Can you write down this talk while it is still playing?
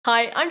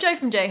Hi, I'm Jo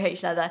from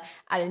JHLeather,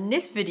 and in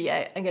this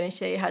video I'm going to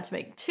show you how to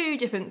make 2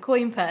 different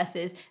coin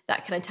purses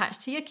that can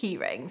attach to your key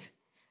rings.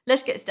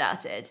 Let's get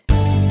started.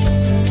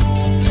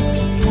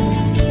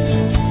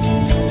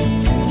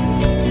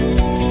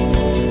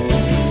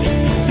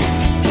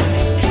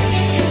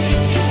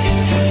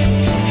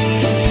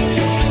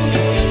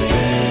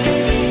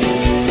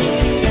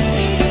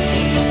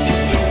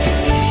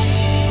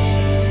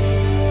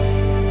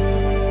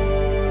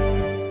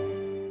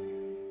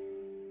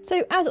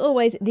 So as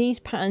always, these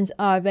patterns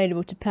are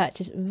available to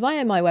purchase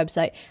via my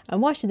website,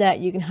 and whilst you're there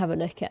you can have a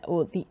look at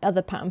all the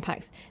other pattern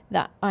packs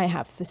that I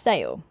have for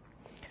sale.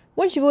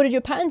 Once you've ordered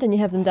your patterns and you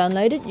have them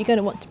downloaded, you're going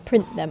to want to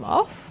print them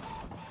off.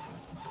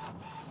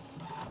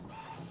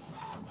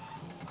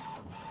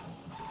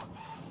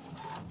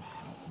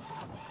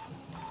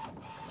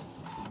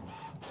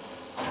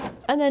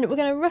 And then we're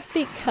going to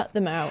roughly cut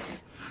them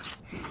out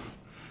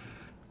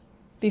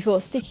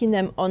before sticking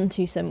them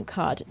onto some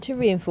card to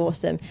reinforce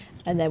them,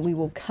 and then we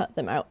will cut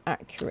them out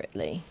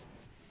accurately.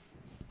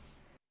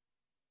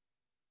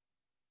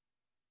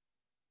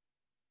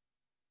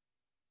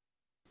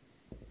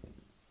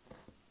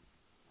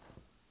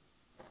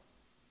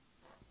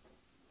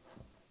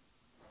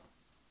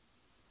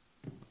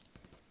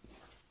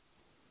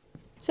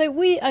 So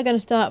we are going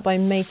to start by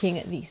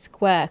making the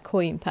square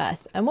coin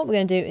purse, and what we're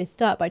going to do is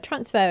start by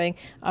transferring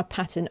our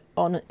pattern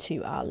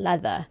onto our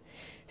leather.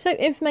 So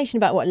information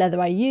about what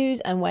leather I use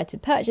and where to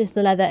purchase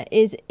the leather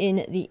is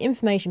in the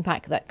information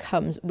pack that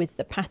comes with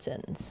the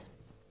patterns.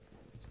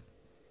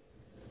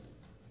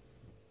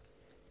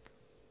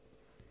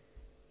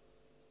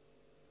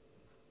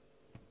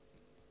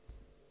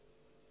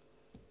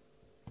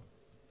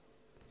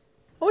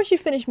 Once you've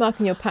finished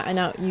marking your pattern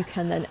out, you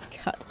can then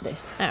cut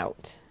this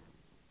out.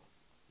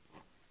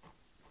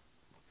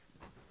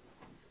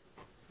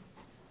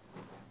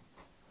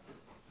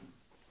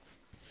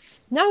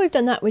 Now we've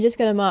done that, we're just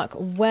going to mark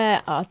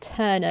where our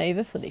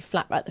turnover for the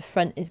flap at the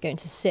front is going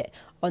to sit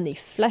on the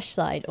flesh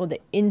side, or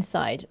the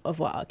inside of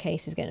what our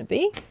case is going to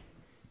be.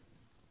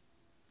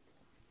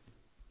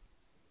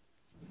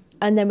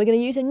 And then we're going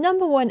to use a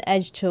number 1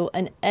 edge tool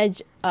and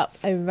edge up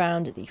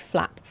around the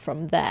flap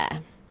from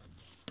there.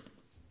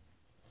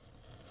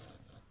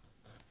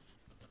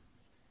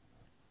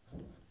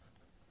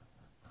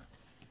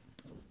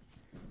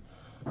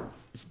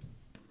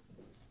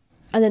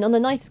 And then on the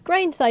nice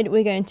grain side,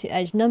 we're going to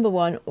edge number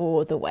 1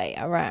 all the way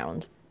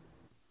around.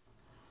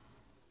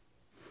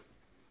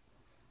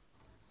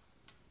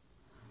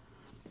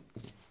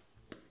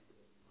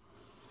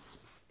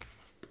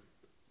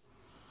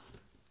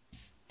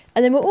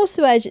 And then we'll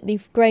also edge the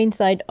grain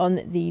side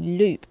on the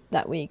loop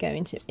that we're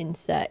going to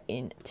insert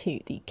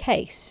into the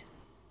case.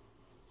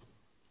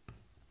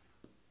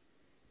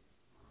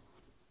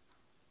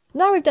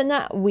 Now we've done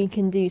that, we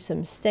can do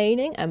some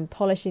staining and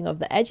polishing of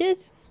the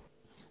edges.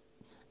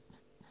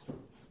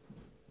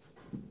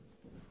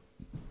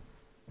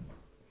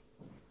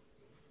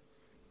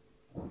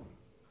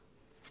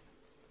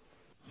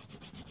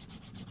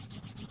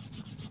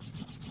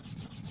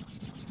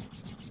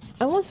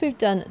 And once we've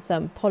done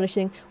some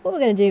polishing, what we're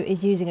going to do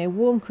is, using a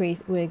warm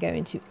crease, we're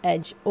going to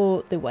edge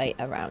all the way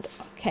around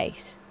our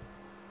case.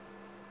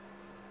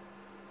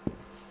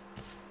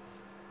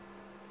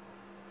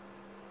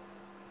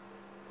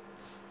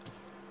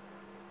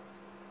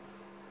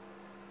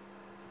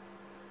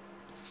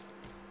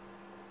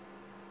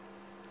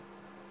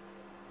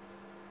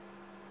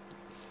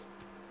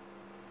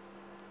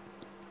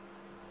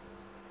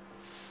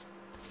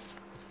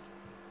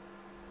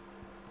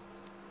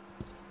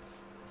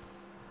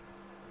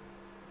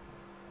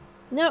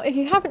 Now, if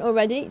you haven't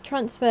already,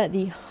 transfer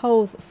the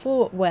holes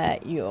for where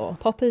your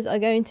poppers are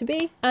going to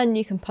be, and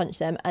you can punch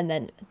them and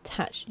then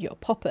attach your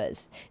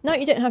poppers. Now,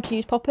 you don't have to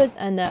use poppers,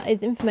 and there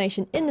is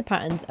information in the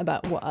patterns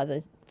about what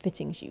other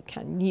fittings you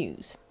can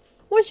use.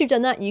 Once you've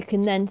done that, you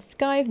can then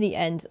skive the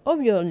ends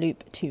of your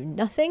loop to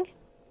nothing.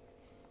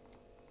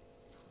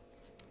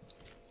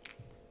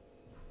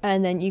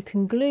 And then you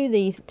can glue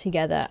these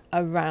together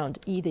around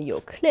either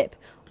your clip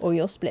or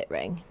your split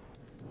ring.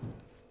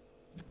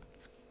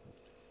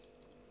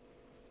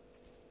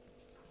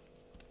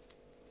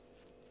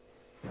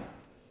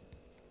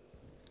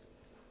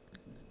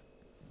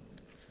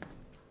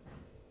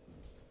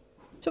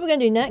 So what we're going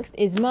to do next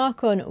is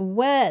mark on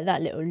where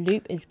that little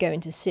loop is going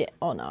to sit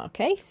on our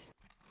case.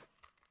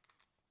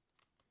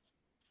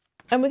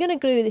 And we're going to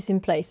glue this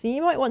in place. So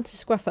you might want to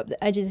scruff up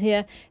the edges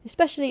here,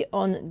 especially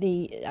on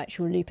the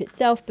actual loop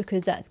itself,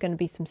 because that's going to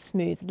be some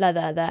smooth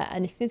leather there,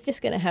 and it's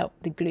just going to help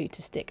the glue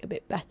to stick a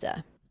bit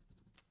better.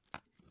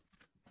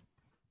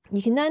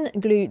 You can then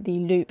glue the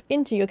loop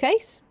into your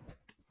case.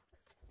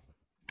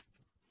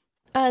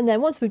 And then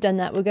once we've done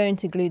that, we're going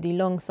to glue the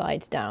long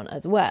sides down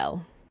as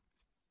well.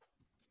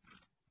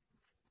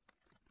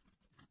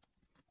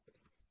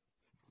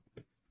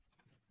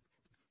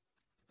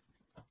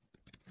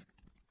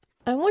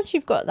 And once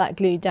you've got that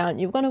glued down,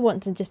 you're going to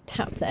want to just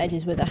tap the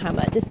edges with a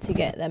hammer just to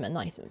get them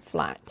nice and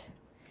flat.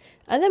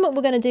 And then what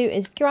we're going to do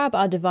is grab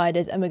our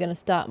dividers and we're going to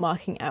start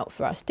marking out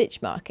for our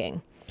stitch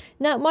marking.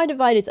 Now my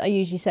dividers are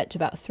usually set to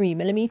about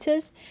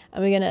 3mm,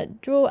 and we're going to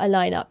draw a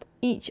line up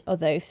each of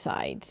those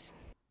sides.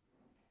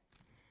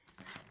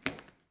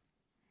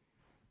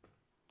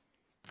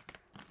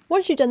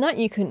 Once you've done that,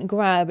 you can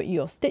grab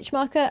your stitch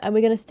marker and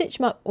we're going to stitch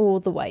mark all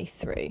the way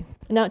through.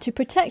 Now to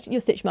protect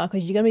your stitch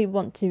markers, you're going to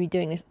want to be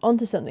doing this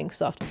onto something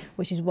soft,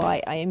 which is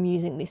why I am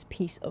using this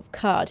piece of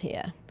card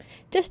here,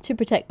 just to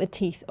protect the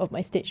teeth of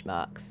my stitch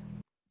marks.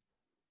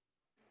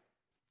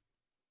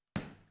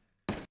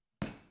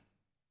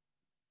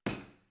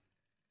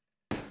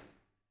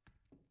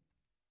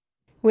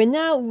 We're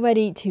now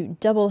ready to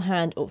double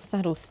hand or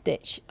saddle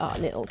stitch our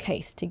little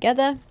case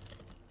together.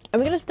 And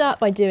we're going to start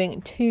by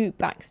doing 2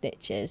 back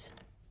stitches.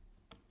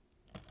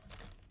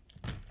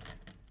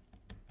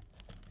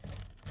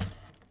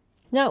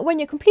 Now when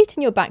you're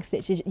completing your back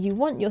stitches, you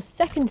want your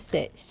second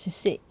stitch to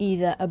sit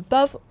either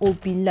above or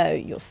below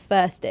your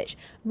first stitch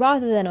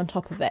rather than on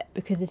top of it,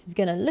 because this is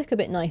going to look a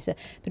bit nicer,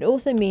 but it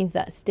also means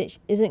that stitch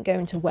isn't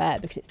going to wear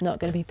because it's not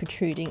going to be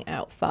protruding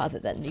out farther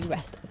than the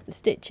rest of the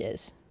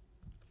stitches.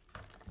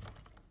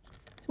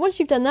 Once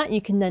you've done that,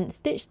 you can then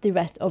stitch the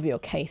rest of your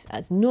case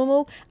as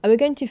normal, and we're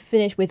going to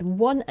finish with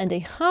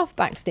 1.5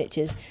 back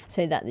stitches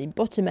so that the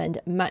bottom end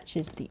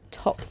matches the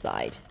top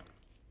side.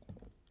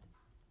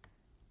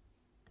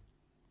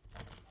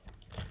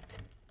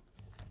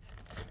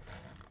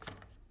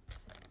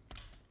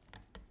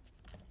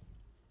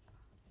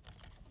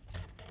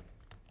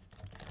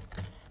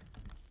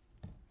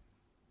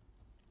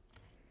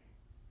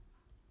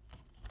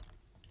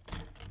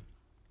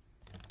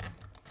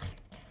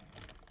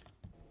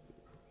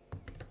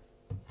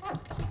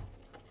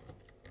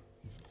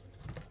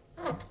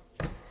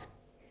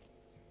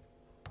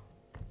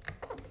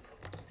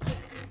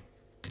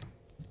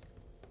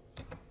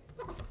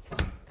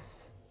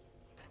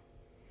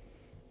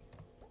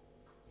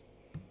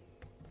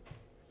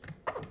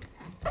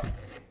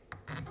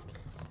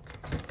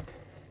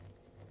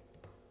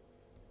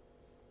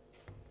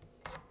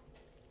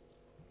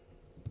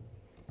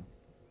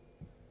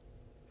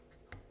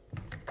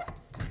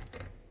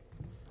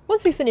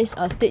 Once we finish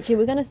our stitching,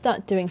 we're going to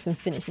start doing some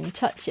finishing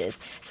touches.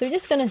 So we're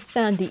just going to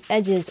sand the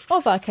edges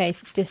of our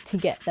case just to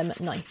get them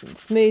nice and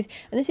smooth.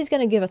 And this is going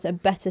to give us a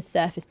better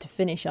surface to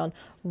finish on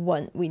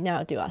when we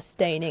now do our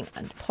staining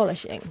and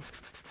polishing.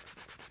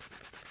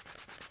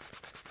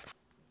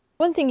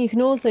 One thing you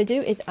can also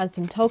do is add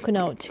some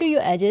Tolkanol to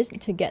your edges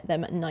to get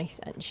them nice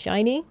and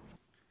shiny.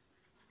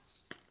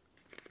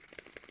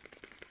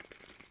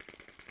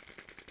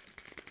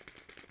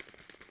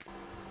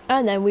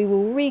 And then we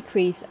will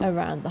recrease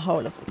around the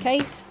whole of the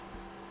case.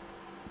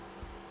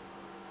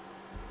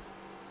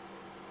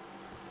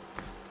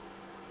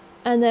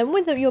 And then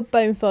with your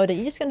bone folder,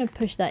 you're just going to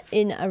push that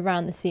in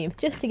around the seams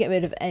just to get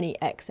rid of any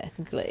excess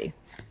glue.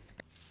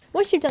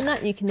 Once you've done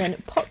that, you can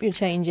then pop your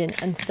change in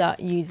and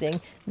start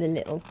using the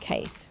little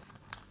case.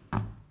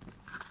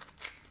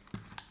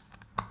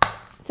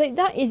 So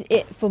that is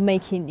it for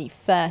making the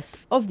first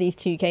of these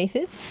 2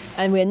 cases.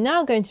 And we're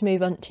now going to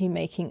move on to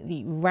making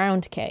the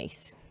round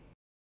case.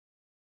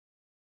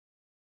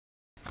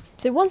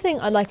 So one thing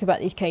I like about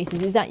these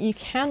cases is that you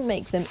can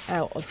make them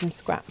out of some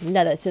scrap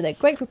leather. So they're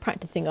great for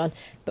practicing on,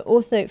 but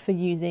also for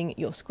using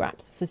your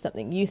scraps for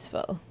something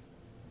useful.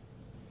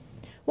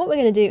 What we're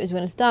going to do is we're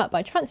going to start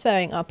by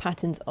transferring our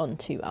patterns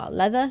onto our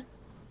leather.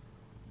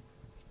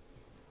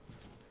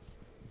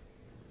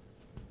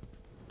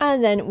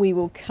 And then we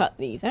will cut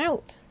these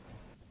out.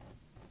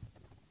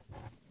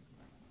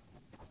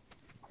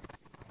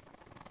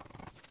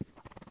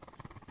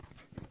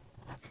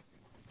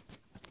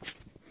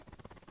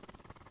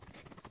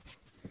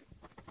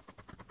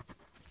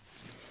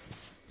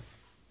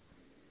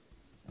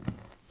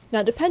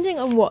 Now, depending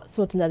on what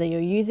sort of leather you're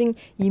using,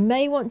 you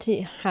may want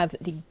to have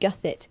the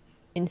gusset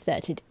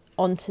inserted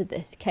onto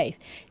this case,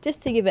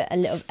 just to give it a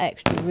little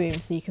extra room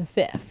so you can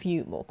fit a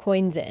few more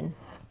coins in.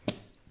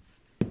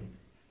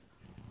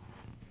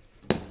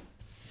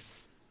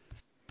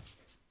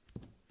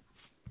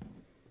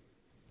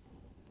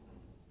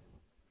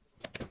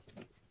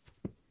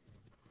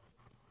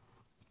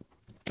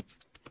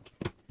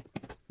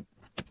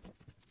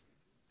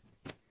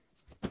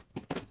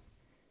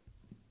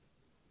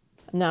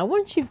 Now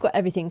once you've got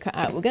everything cut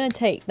out, we're going to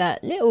take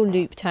that little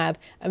loop tab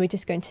and we're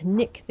just going to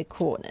nick the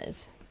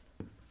corners.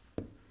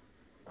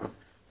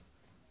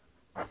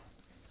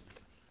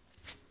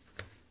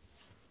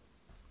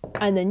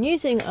 And then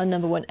using our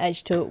number 1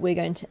 edge tool, we're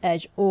going to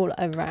edge all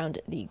around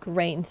the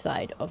grain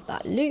side of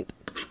that loop.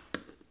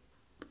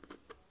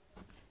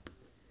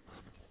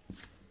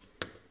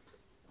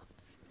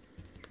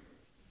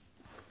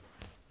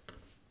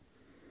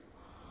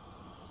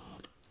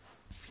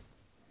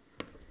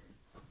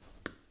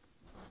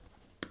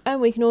 And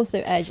we can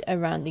also edge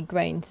around the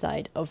grain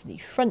side of the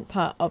front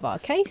part of our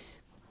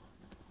case.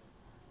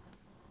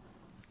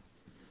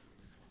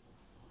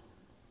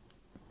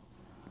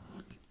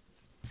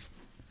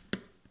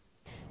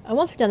 And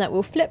once we've done that,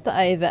 we'll flip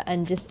that over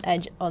and just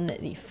edge on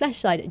the flesh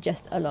side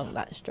just along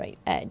that straight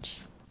edge.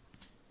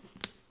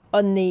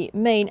 On the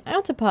main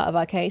outer part of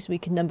our case, we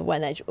can number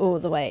one edge all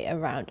the way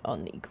around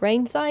on the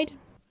grain side.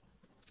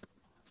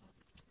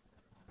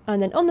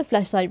 And then on the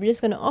flesh side, we're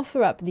just going to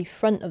offer up the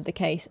front of the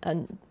case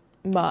and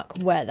mark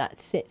where that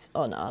sits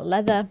on our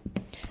leather.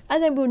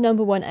 And then we'll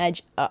number one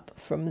edge up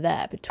from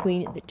there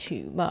between the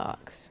two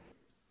marks.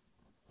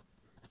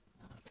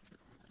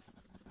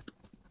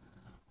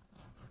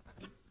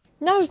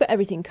 Now we've got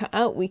everything cut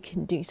out, we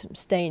can do some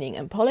staining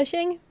and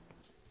polishing.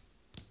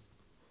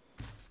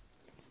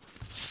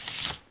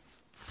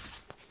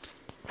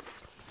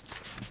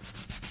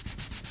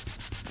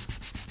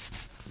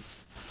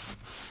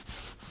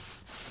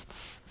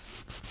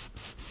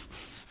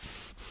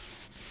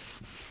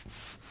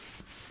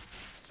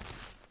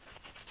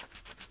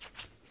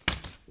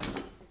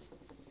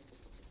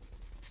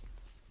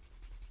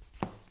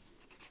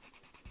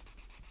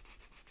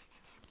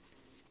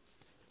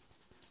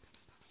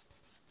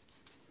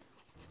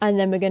 And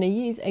then we're going to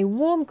use a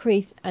warm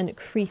crease and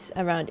crease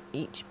around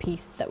each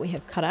piece that we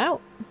have cut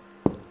out.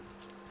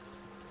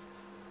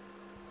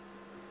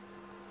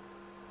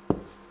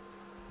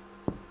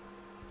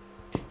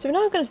 So we're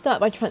now going to start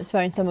by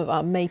transferring some of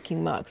our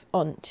making marks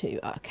onto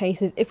our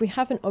cases if we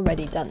haven't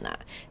already done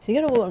that. So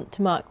you're going to want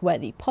to mark where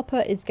the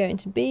popper is going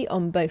to be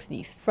on both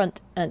the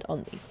front and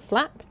on the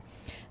flap.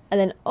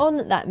 And then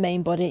on that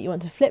main body, you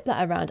want to flip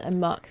that around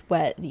and mark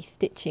where the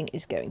stitching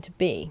is going to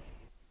be.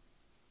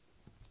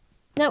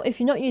 Now, if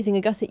you're not using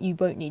a gusset, you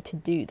won't need to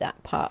do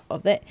that part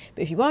of it.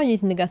 But if you are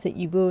using the gusset,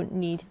 you will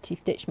need to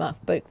stitch mark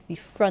both the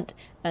front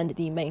and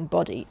the main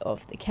body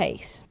of the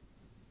case.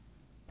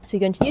 So you're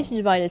going to use your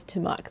dividers to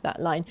mark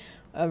that line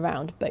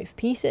around both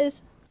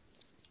pieces.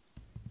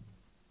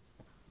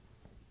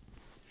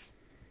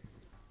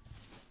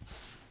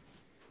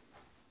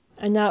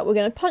 And now we're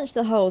going to punch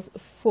the holes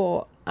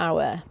for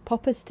our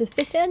poppers to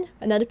fit in.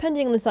 And now,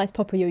 depending on the size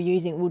popper you're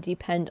using, will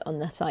depend on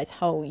the size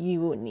hole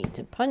you will need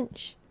to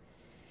punch.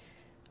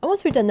 And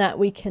once we've done that,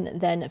 we can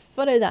then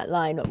follow that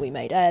line that we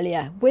made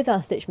earlier with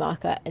our stitch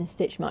marker and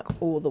stitch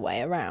mark all the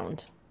way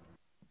around.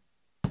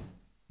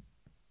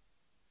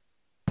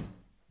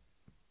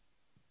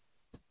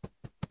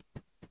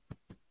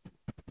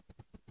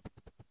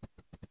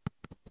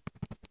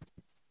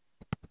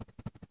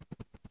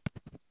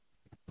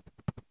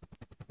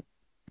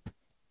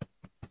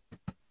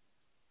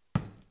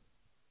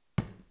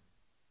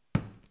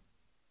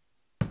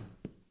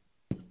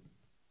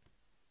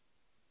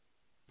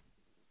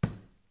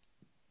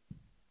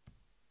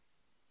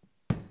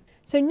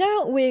 So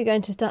now we're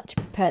going to start to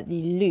prepare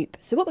the loop.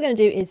 So what we're going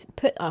to do is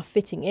put our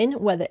fitting in,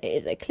 whether it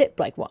is a clip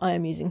like what I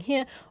am using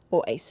here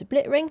or a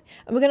split ring,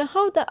 and we're going to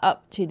hold that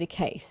up to the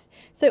case.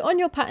 So on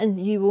your patterns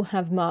you will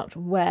have marked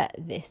where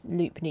this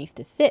loop needs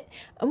to sit,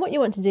 and what you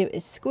want to do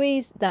is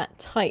squeeze that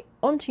tight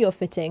onto your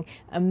fitting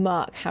and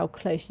mark how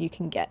close you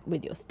can get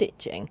with your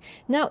stitching.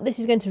 Now this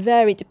is going to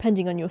vary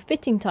depending on your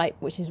fitting type,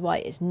 which is why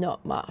it's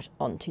not marked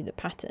onto the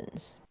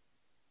patterns.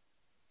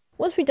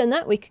 Once we've done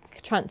that, we can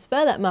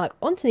transfer that mark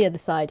onto the other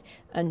side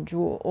and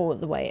draw all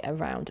the way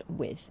around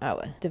with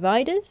our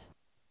dividers.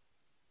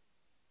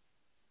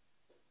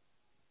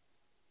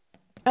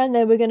 And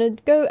then we're going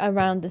to go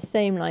around the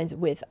same lines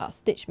with our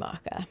stitch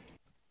marker.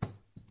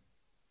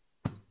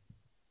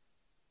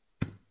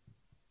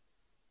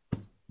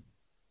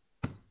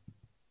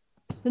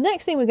 The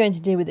next thing we're going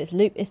to do with this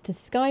loop is to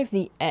skive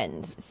the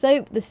ends.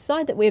 So the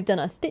side that we've done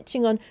our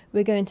stitching on,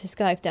 we're going to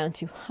skive down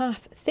to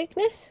half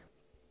thickness.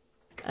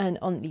 And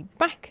on the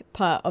back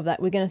part of that,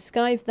 we're going to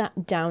skive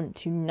that down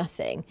to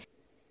nothing.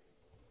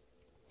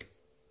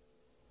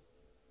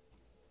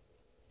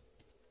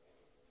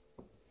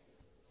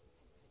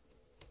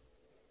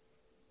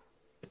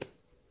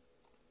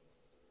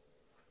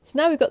 So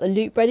now we've got the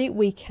loop ready,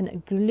 we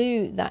can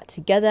glue that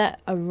together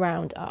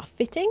around our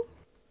fitting.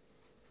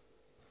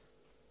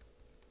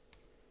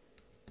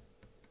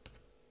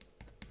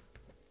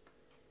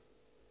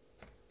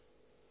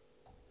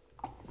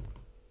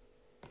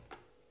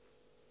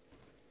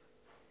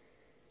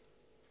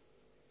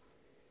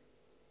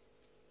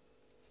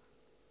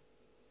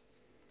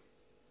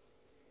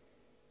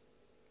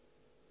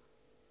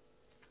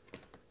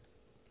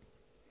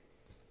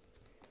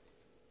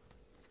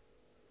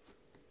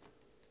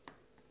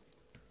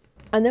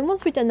 And then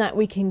once we've done that,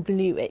 we can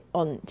glue it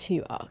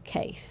onto our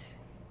case.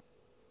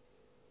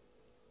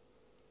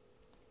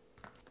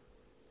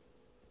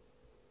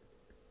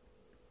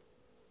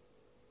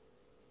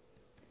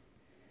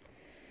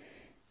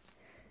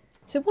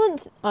 So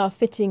once our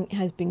fitting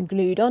has been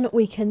glued on,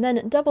 we can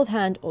then double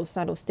hand or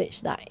saddle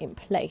stitch that in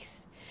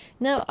place.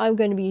 Now I'm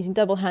going to be using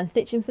double hand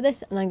stitching for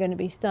this, and I'm going to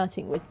be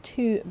starting with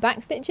 2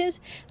 back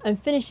stitches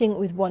and finishing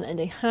with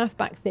 1.5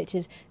 back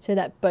stitches so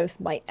that both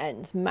my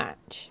ends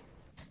match.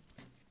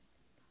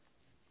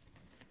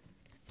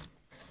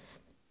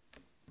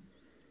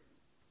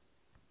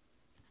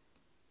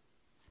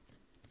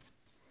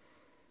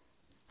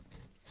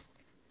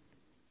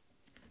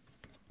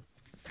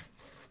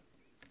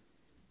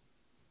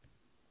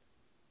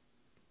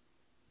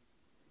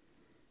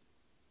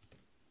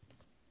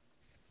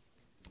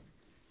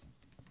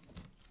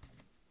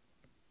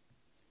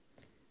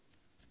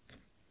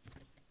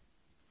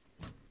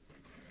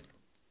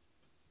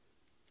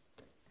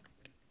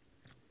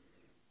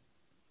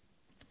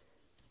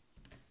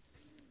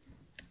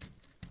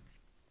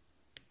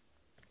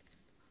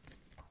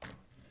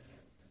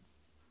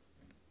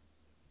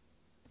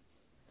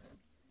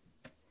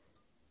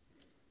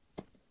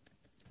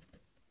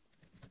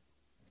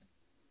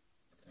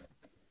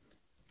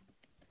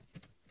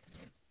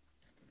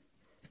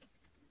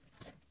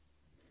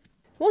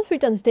 Once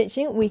we've done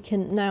stitching, we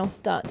can now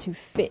start to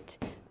fit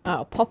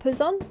our poppers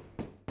on.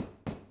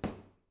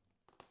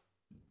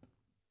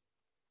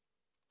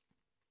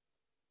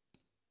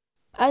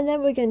 And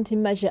then we're going to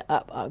measure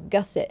up our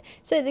gusset.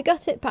 So the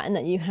gusset pattern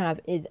that you have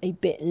is a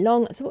bit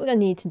long. So what we're going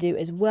to need to do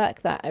is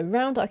work that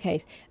around our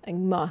case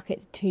and mark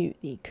it to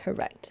the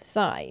correct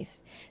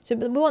size. So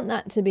we want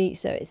that to be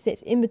so it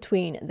sits in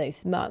between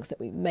those marks that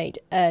we made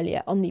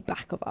earlier on the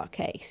back of our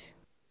case.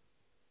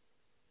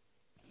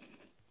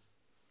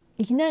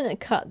 You can then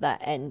cut that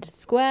end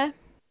square.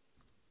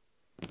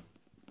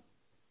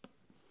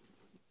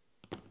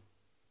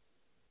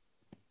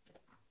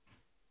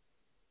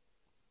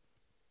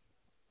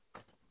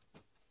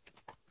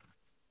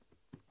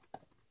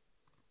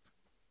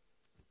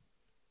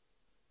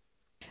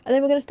 And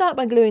then we're going to start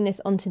by gluing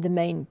this onto the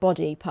main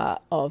body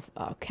part of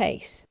our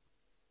case.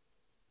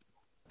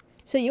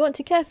 So you want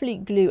to carefully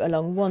glue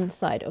along one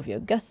side of your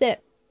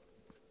gusset.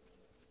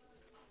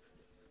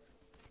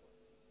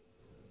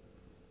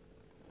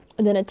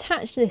 And then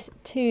attach this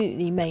to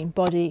the main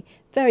body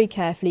very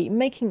carefully,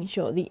 making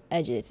sure the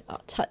edges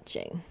are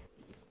touching.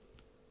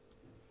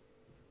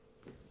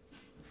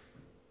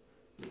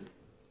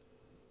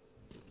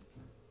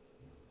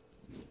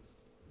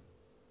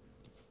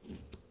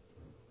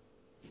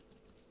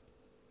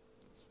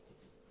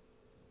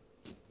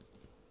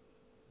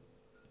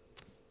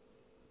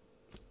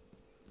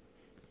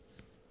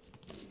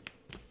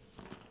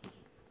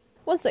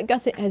 Once that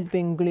gusset has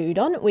been glued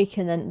on, we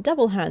can then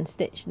double hand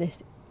stitch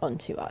this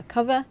onto our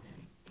cover.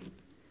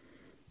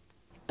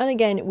 And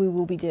again, we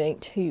will be doing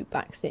 2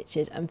 back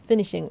stitches and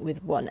finishing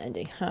with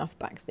 1.5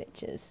 back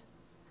stitches.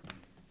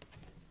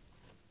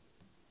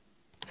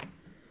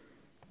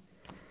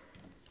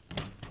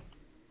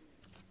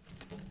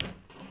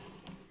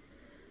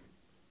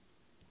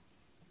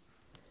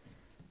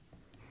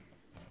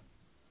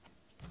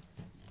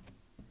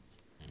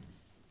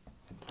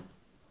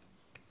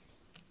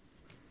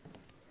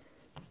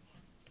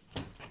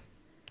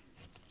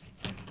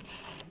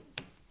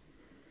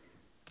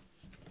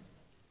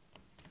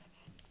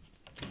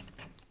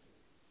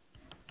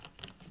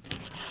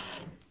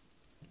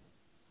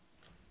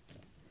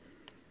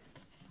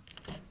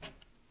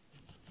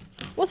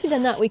 Once we've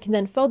done that, we can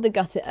then fold the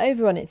gusset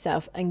over on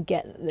itself and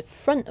get the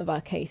front of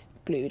our case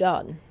glued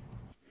on.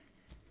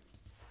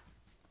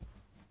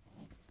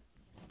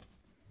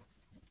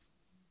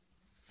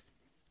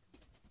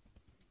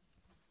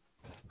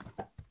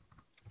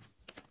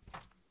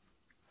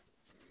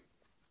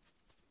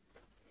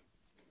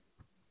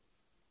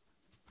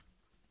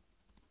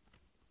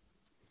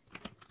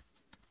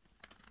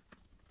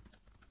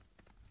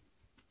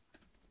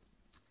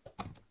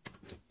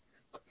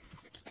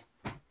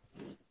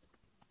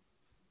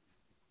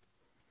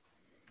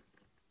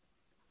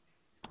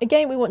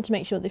 Again, we want to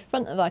make sure the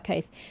front of our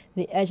case,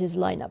 the edges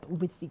line up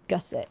with the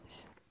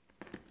gussets.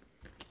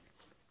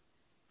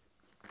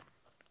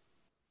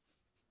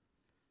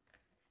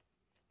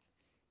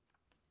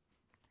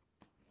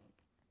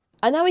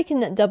 And now we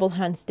can double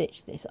hand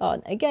stitch this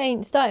on,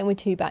 again starting with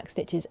 2 back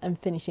stitches and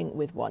finishing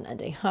with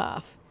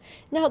 1.5.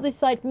 Now this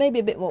side may be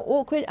a bit more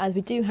awkward as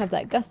we do have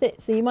that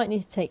gusset, so you might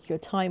need to take your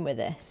time with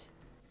this.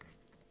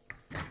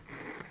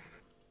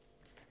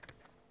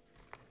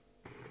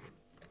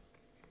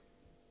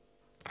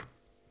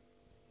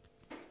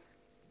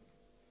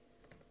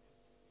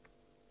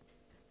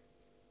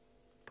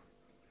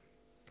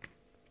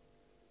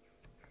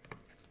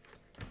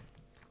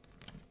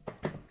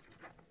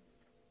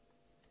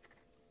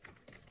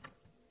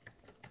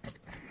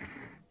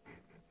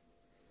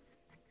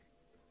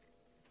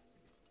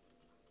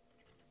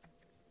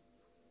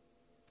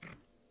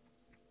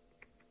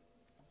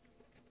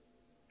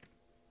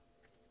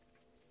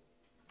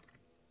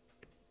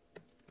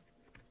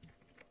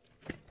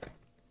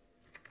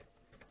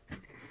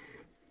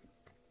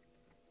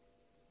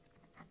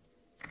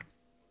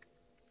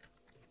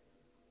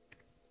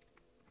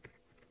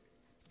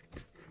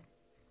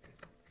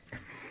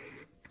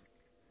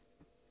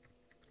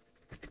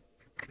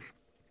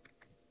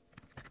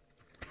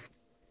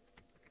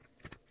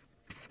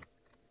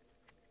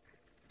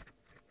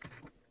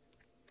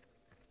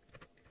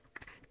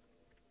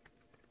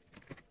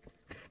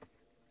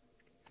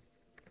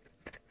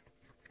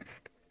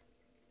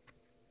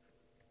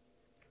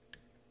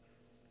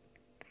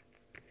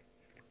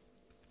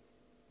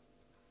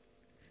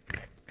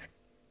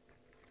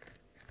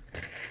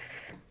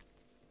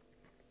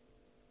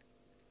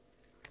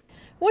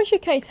 Once your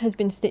case has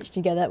been stitched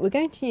together, we're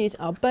going to use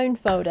our bone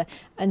folder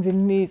and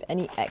remove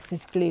any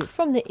excess glue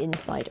from the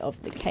inside of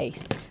the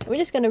case. And we're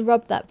just going to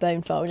rub that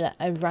bone folder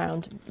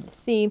around the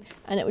seam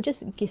and it will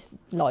just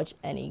dislodge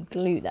any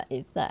glue that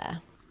is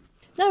there.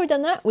 Now we've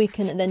done that, we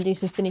can then do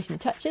some finishing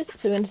touches.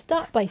 So we're going to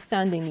start by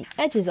sanding the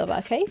edges of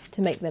our case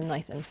to make them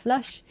nice and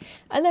flush,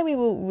 and then we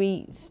will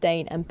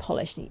re-stain and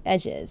polish the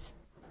edges.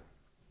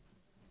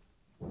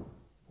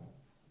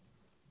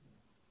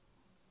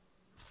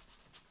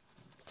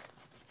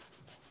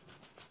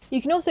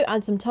 You can also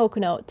add some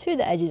Tolkanol to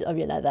the edges of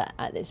your leather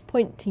at this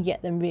point to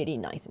get them really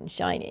nice and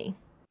shiny.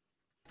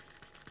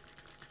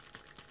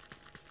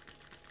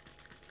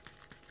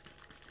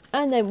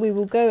 and then we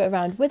will go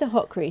around with a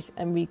hot grease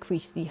and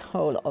re-grease the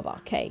whole of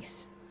our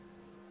case.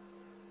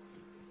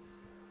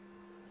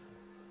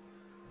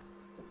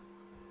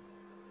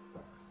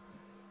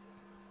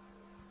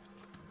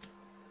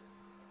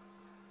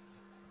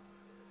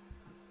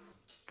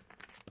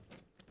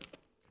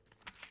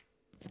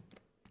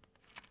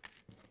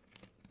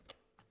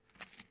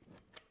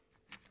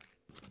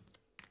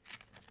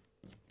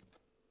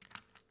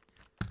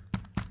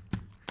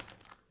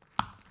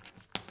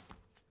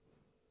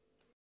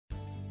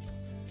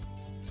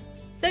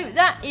 So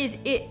that is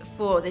it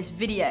for this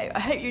video. I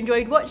hope you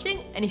enjoyed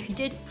watching, and if you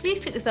did, please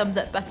click the thumbs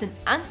up button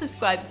and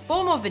subscribe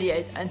for more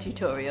videos and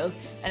tutorials,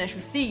 and I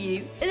shall see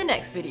you in the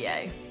next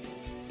video.